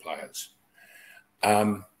Newcastle players.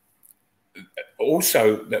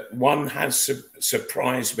 Also, that one has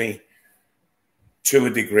surprised me to a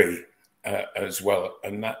degree as well,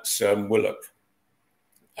 and that's Willock.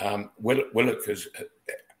 Willock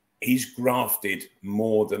he's grafted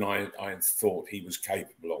more than I thought he was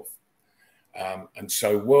capable of. And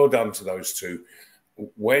so well done to those two.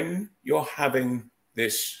 When you're having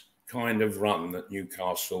this kind of run that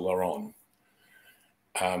Newcastle are on,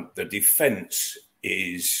 the defence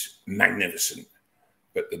is magnificent,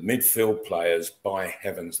 but the midfield players, by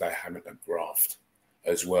heavens, they're having a graft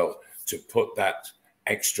as well to put that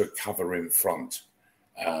extra cover in front.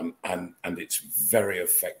 And it's very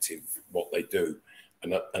effective what they do.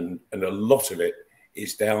 And a lot of it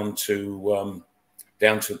is down to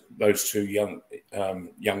those two young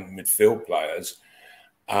midfield players.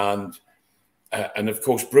 And of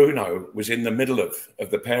course, Bruno was in the middle of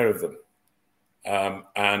the pair of them.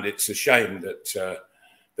 And it's a shame that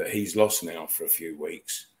he's lost now for a few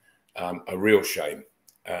weeks. A real shame,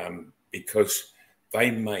 because they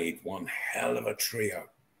made one hell of a trio.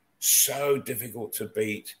 So difficult to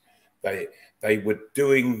beat. They were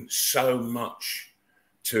doing so much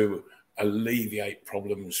to alleviate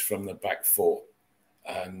problems from the back four.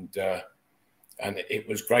 And it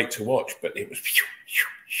was great to watch, but it was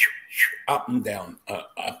up and down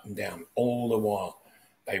all the while.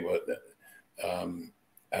 They were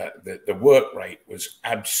the work rate was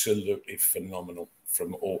absolutely phenomenal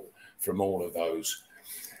from all of those,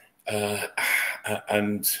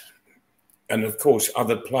 and of course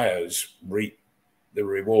other players reap the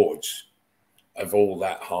rewards of all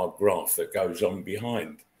that hard graft that goes on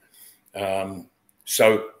behind.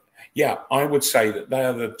 So yeah, I would say that they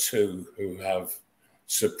are the two who have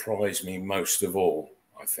surprised me most of all,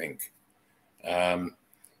 I think.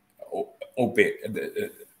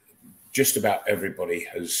 Albeit just about everybody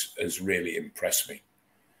has really impressed me.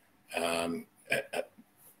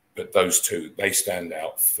 But those two, they stand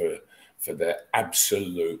out for their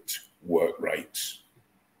absolute work rates.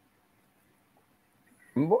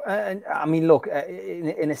 And I mean, look,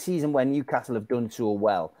 in a season when Newcastle have done so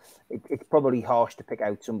well, it's probably harsh to pick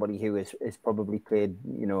out somebody who is probably played,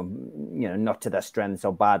 not to their strengths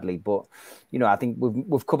or badly. But I think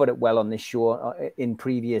we've covered it well on this show in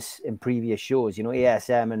previous shows.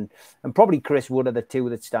 ASM and probably Chris Wood are the two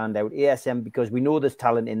that stand out. ASM because we know there's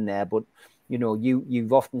talent in there, but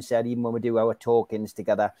you've often said, even when we do our talk-ins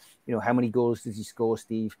together, how many goals does he score,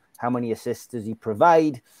 Steve? How many assists does he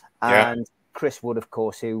provide? And Chris Wood, of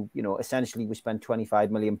course, who, essentially we spent £25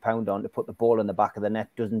 million on to put the ball in the back of the net,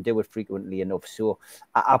 doesn't do it frequently enough. So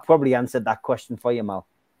I probably answered that question for you, Mal.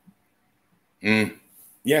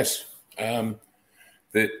 Yes.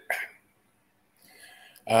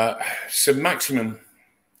 So Maximin,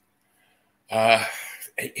 I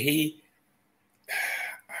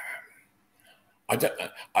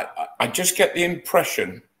just get the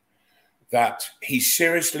impression that he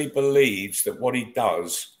seriously believes that what he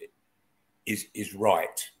does is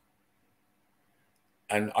right.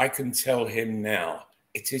 And I can tell him now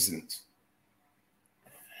it isn't.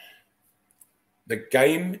 The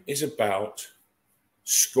game is about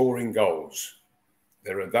scoring goals.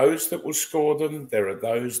 There are those that will score them. There are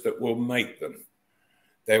those that will make them.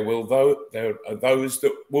 There are those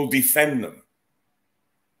that will defend them.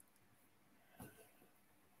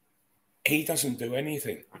 He doesn't do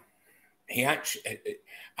anything.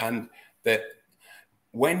 And that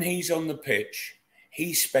when he's on the pitch,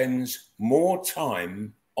 he spends more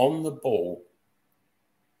time on the ball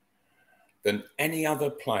than any other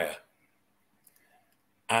player.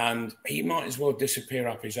 And he might as well disappear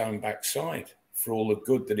up his own backside for all the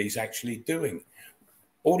good that he's actually doing.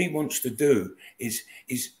 All he wants to do is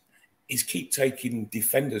keep taking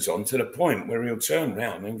defenders on to the point where he'll turn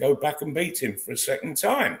around and go back and beat him for a second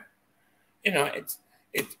time. You know,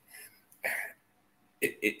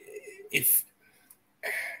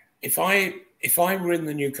 if I were in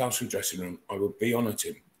the Newcastle dressing room, I would be on at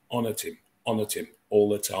him all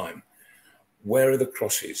the time. Where are the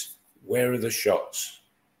crosses? Where are the shots?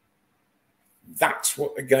 That's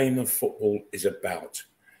what the game of football is about.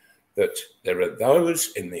 That there are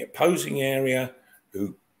those in the opposing area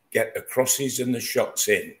who get the crosses and the shots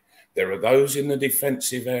in. There are those in the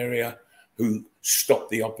defensive area who stop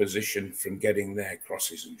the opposition from getting their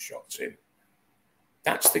crosses and shots in.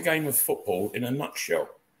 That's the game of football in a nutshell.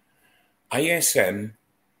 ASM,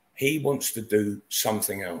 he wants to do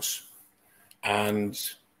something else. And,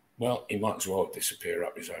 well, he might as well disappear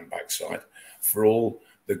up his own backside for all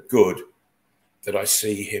the good that I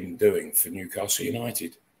see him doing for Newcastle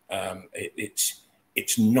United.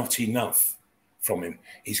 It's not enough from him.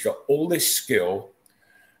 He's got all this skill.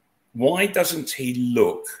 Why doesn't he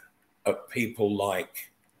look at people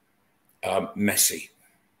like Messi?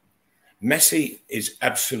 Messi is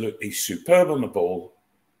absolutely superb on the ball,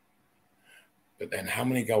 but then how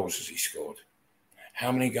many goals has he scored?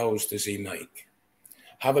 How many goals does he make?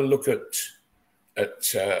 Have a look at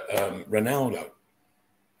Ronaldo.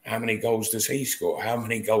 How many goals does he score? How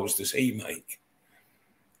many goals does he make?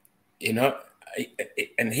 You know,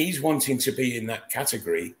 and he's wanting to be in that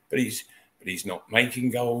category, but he's not making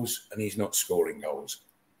goals and he's not scoring goals.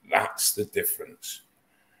 That's the difference.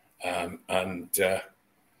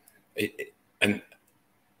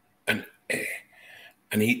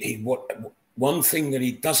 One thing that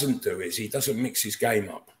he doesn't do is he doesn't mix his game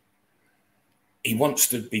up. He wants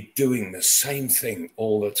to be doing the same thing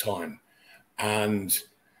all the time, and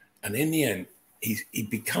in the end, he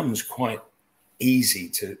becomes quite easy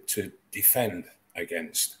to defend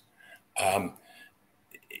against.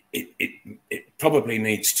 It probably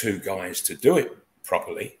needs two guys to do it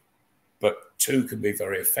properly, but two can be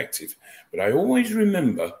very effective. But I always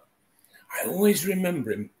remember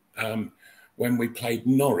him when we played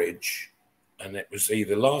Norwich, and it was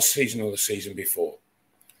either last season or the season before.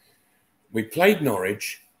 We played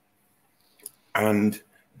Norwich, and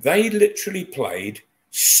they literally played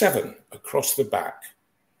 7 across the back,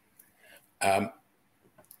 and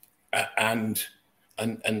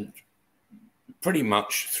pretty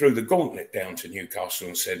much threw the gauntlet down to Newcastle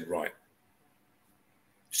and said, right,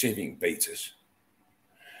 see if you can beat us.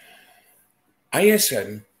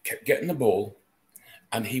 ASM kept getting the ball,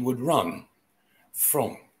 and he would run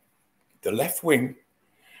from the left wing,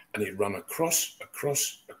 and he'd run across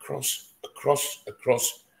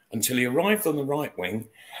until he arrived on the right wing,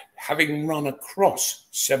 having run across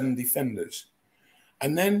 7 defenders.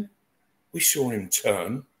 And then we saw him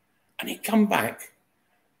turn, and he'd come back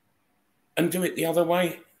and do it the other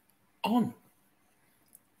way on.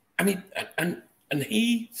 And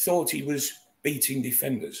he thought he was beating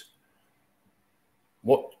defenders.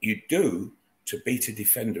 What you do to beat a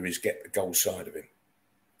defender is get the goal side of him.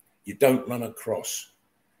 You don't run across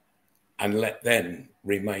and let them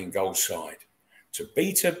remain goal side. To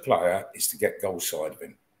beat a player is to get goal side of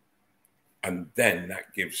him. And then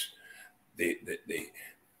that gives the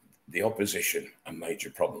opposition a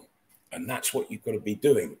major problem. And that's what you've got to be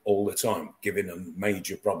doing all the time, giving them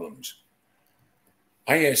major problems.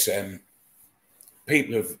 ASM,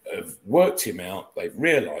 people have worked him out. They've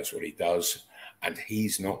realised what he does, and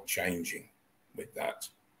he's not changing with that.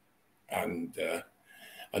 And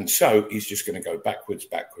so he's just going to go backwards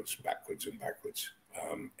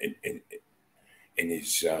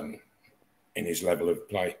in his level of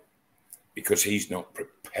play, because he's not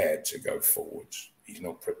prepared to go forwards. He's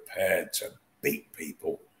not prepared to beat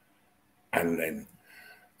people and then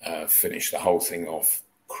finish the whole thing off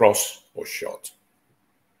cross or shot.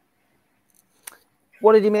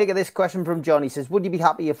 What did you make of this question from John? He says, would you be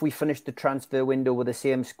happy if we finished the transfer window with the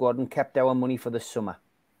same squad and kept our money for the summer?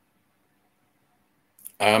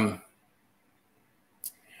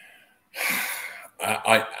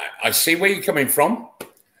 I see where you're coming from.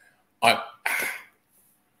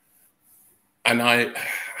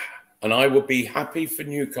 And I would be happy for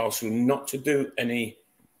Newcastle not to do any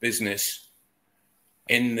business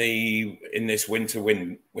in this winter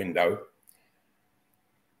window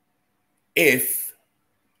if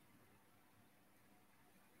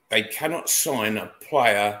they cannot sign a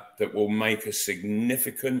player that will make a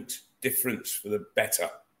significant difference for the better,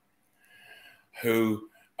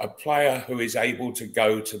 a player who is able to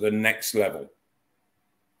go to the next level.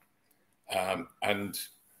 And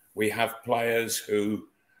we have players who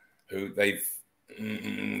they're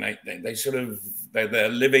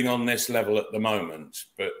living on this level at the moment,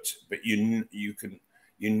 but you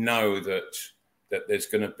know that there's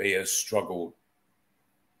going to be a struggle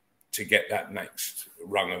to get that next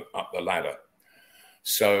rung up the ladder.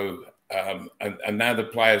 So and now the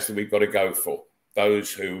players that we've got to go for,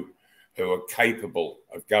 those who are capable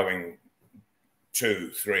of going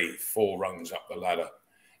 2, 3, 4 rungs up the ladder.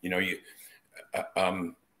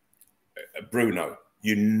 Bruno,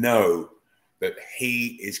 you know that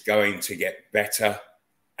he is going to get better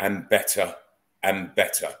and better and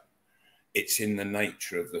better. It's in the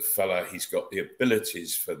nature of the fella. He's got the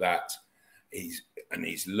abilities for that. He's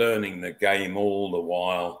learning the game all the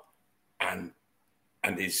while and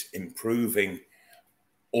is improving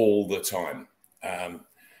all the time.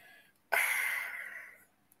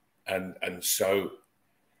 And so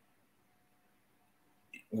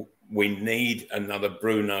we need another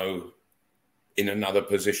Bruno in another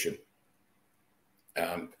position.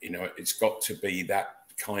 It's got to be that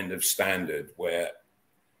kind of standard where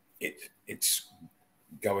it's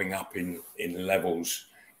going up in levels,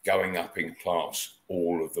 going up in class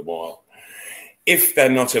all of the while. If they're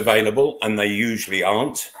not available, and they usually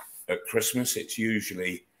aren't at Christmas, it's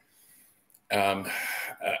usually, and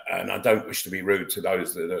I don't wish to be rude to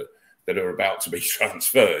those that are about to be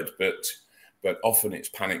transferred, but often it's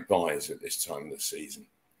panic buys at this time of the season.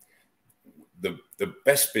 The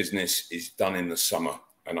best business is done in the summer,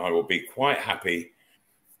 and I will be quite happy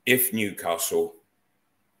if Newcastle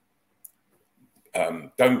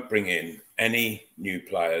don't bring in any new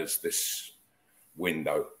players this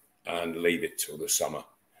window and leave it till the summer.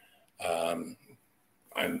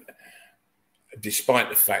 And despite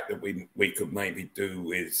the fact that we could maybe do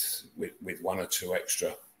with 1 or 2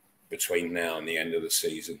 extra between now and the end of the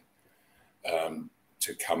season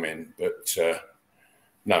to come in, but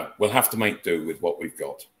no, we'll have to make do with what we've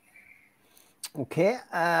got. Okay.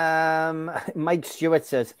 Mike Stewart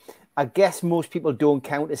says, I guess most people don't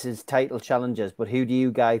count this as title challengers, but who do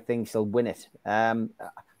you guys think will win it? I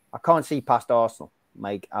can't see past Arsenal,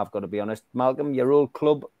 Mike, I've got to be honest. Malcolm, your old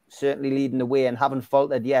club certainly leading the way and haven't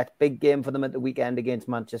faltered yet. Big game for them at the weekend against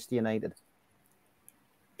Manchester United.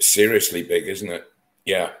 Seriously big, isn't it?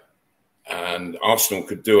 Yeah. And Arsenal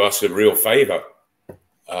could do us a real favour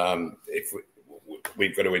if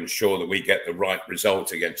we've got to ensure that we get the right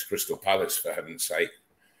result against Crystal Palace, for heaven's sake,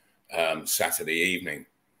 Saturday evening.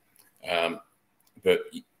 But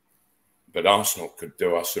Arsenal could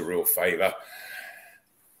do us a real favour.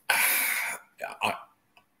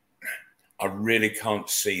 I really can't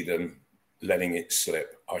see them letting it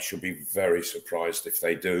slip. I should be very surprised if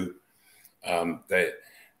they do.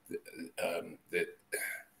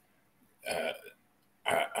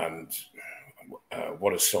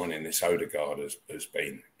 What a signing this Odegaard has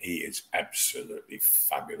been. He is absolutely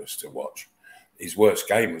fabulous to watch. His worst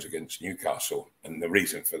game was against Newcastle, and the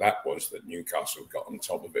reason for that was that Newcastle got on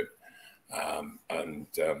top of him and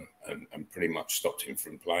pretty much stopped him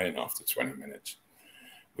from playing after 20 minutes,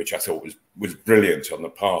 which I thought was brilliant on the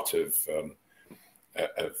part of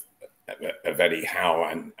Eddie Howe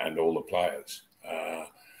and all the players.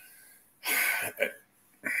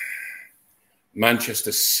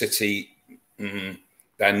 Manchester City,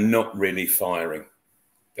 they're not really firing.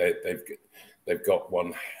 They've got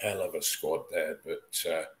one hell of a squad there,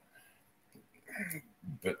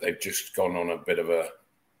 but they've just gone on a bit of a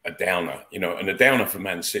downer, and a downer for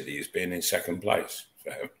Man City is being in second place,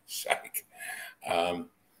 for heaven's sake. I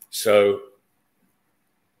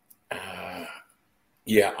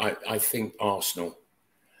think Arsenal,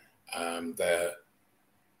 they're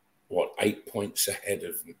 8 points ahead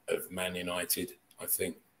of Man United, I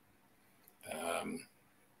think.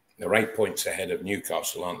 They're 8 points ahead of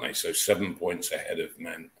Newcastle, aren't they? So 7 points ahead of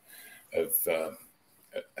Man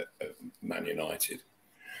United.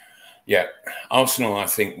 Yeah, Arsenal, I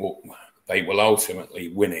think they will ultimately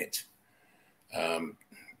win it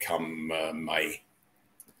come May.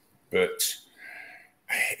 But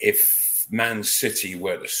if Man City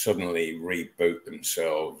were to suddenly reboot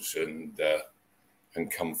themselves and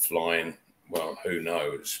come flying, well, who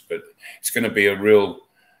knows? But it's going to be a real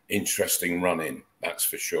interesting run-in, that's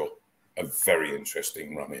for sure. A very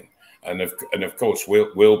interesting run-in. and of course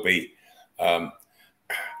we'll be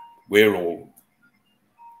we're all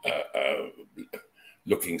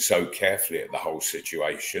looking so carefully at the whole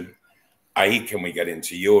situation. A, can we get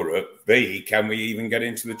into Europe? B, can we even get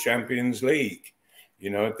into the Champions League? You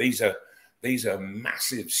know, these are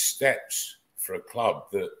massive steps for a club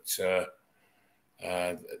that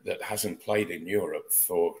that hasn't played in Europe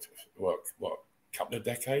for what couple of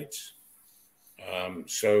decades.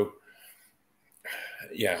 So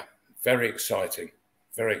yeah, very exciting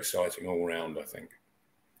all round, I think.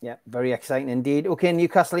 Yeah, very exciting indeed. Okay,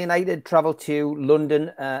 Newcastle United travel to London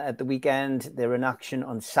at the weekend. They're in action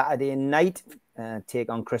on Saturday night, take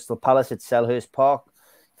on Crystal Palace at Selhurst Park.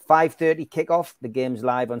 5:30 kickoff. The game's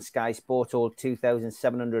live on Sky Sports. All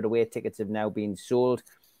 2,700 away tickets have now been sold.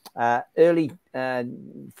 Early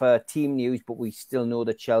for team news, but we still know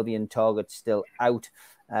that Shelvey and Target's still out.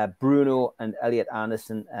 Bruno and Elliot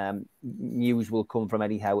Anderson, news will come from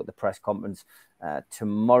Eddie Howe at the press conference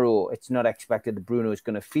tomorrow. It's not expected that Bruno is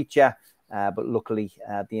going to feature, but luckily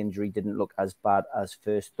the injury didn't look as bad as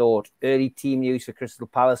first thought. Early team news for Crystal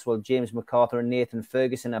Palace. Well, James McArthur and Nathan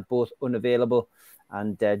Ferguson are both unavailable,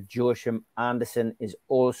 and Josham Anderson is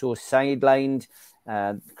also sidelined.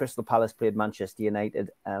 Crystal Palace played Manchester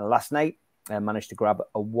United last night, managed to grab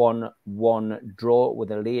a 1-1 draw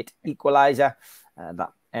with a late equaliser.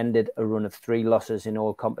 That ended a run of 3 losses in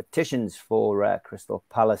all competitions for Crystal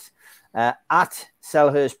Palace. At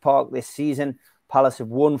Selhurst Park this season, Palace have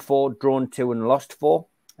won 4, drawn 2 and lost 4.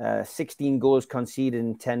 16 goals conceded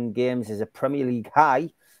in 10 games is a Premier League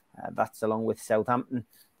high. That's along with Southampton.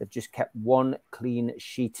 They've just kept 1 clean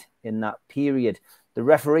sheet in that period. The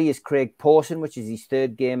referee is Craig Pawson, which is his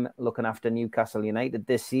 3rd game looking after Newcastle United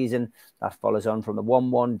this season. That follows on from the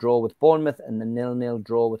 1-1 draw with Bournemouth and the 0-0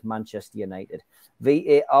 draw with Manchester United.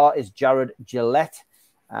 VAR is Jared Gillette,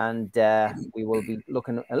 and we will be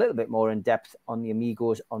looking a little bit more in depth on the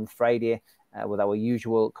Amigos on Friday with our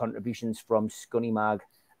usual contributions from Scunny Mag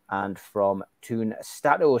and from Toon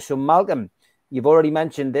Stato. So, Malcolm, you've already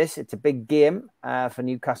mentioned this. It's a big game for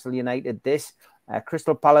Newcastle United. This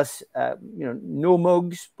Crystal Palace, no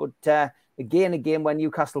mugs, but again, a game where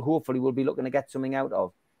Newcastle hopefully will be looking to get something out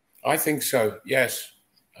of. I think so. Yes,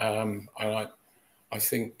 I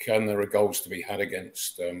think there are goals to be had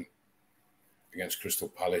against Crystal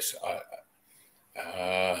Palace. I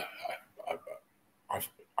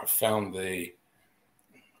found the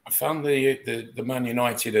Man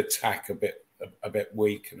United attack a bit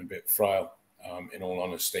weak and a bit frail, in all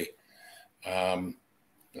honesty,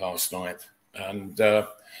 last night. And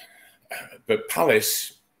but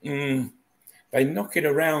Palace, they knock it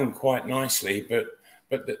around quite nicely,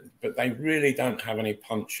 but they really don't have any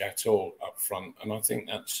punch at all up front, and I think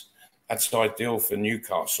that's ideal for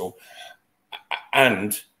Newcastle.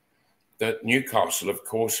 And that Newcastle, of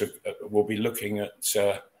course, will be looking at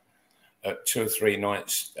 2 or 3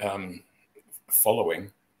 nights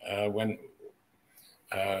following when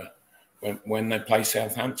they play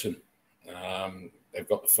Southampton. They've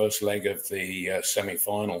got the first leg of the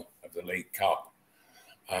semi-final of the League Cup,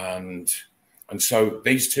 and so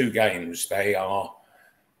these 2 games, they are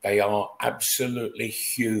absolutely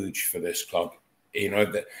huge for this club. You know,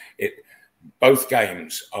 both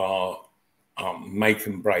games are make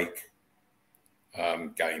and break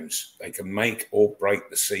games. They can make or break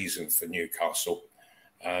the season for Newcastle,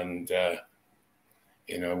 and I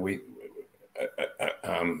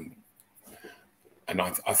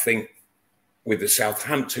think with the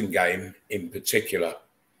Southampton game in particular,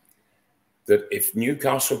 that if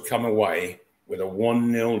Newcastle come away with a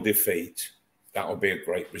 1-0 defeat, that will be a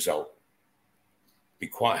great result. Be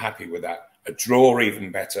quite happy with that. A draw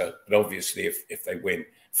even better, but obviously if they win,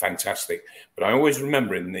 fantastic. But I always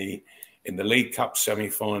remember in the League Cup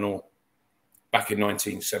semi-final back in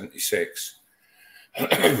 1976,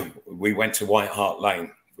 we went to White Hart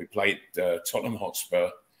Lane. We played Tottenham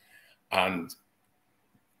Hotspur,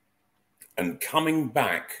 and coming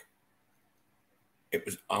back, it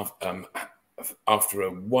was after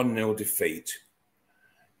a 1-0 defeat.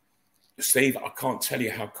 Steve, I can't tell you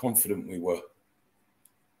how confident we were.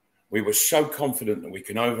 We were so confident that we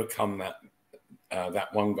can overcome that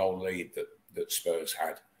 1-goal lead that Spurs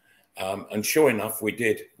had. And sure enough, we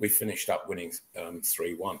did. We finished up winning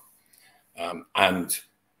 3-1. And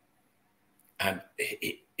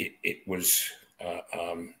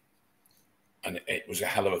it was a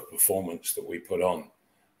hell of a performance that we put on.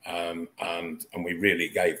 And we really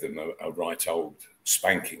gave them a right old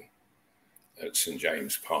spanking at St.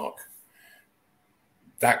 James Park.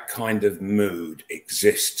 That kind of mood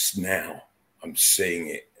exists now. I'm seeing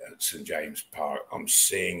it at St. James Park. I'm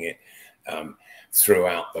seeing it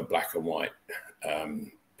throughout the black and white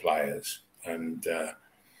players, and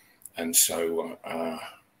so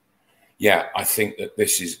yeah, I think that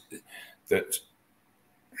this is that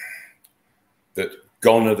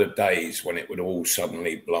gone are the days when it would all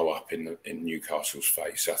suddenly blow up in Newcastle's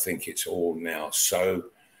face. I think it's all now so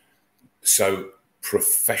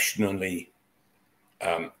professionally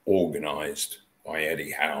organised by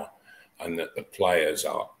Eddie Howe, and that the players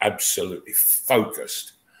are absolutely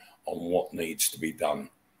focused on what needs to be done.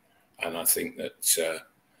 And I think that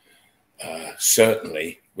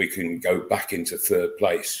certainly we can go back into third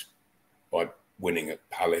place by winning at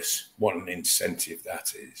Palace. What an incentive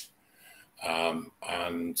that is.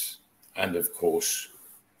 And of course,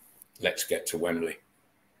 let's get to Wembley.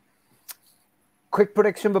 Quick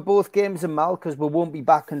prediction for both games, and Mal, because we won't be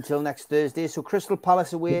back until next Thursday. So Crystal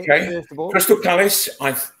Palace away, first of all. Crystal Palace,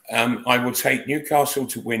 I will take Newcastle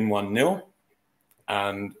to win 1-0.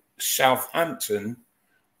 And Southampton,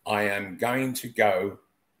 I am going to go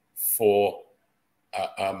for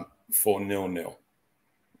 0-0.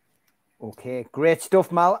 Okay, great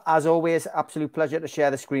stuff, Mal. As always, absolute pleasure to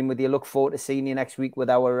share the screen with you. Look forward to seeing you next week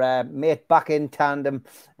with our mate back in tandem,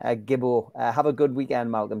 Gibbo. Have a good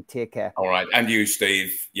weekend, Malcolm. Take care. All right. And you,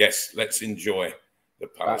 Steve. Yes, let's enjoy the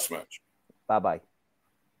Palace match. Bye-bye.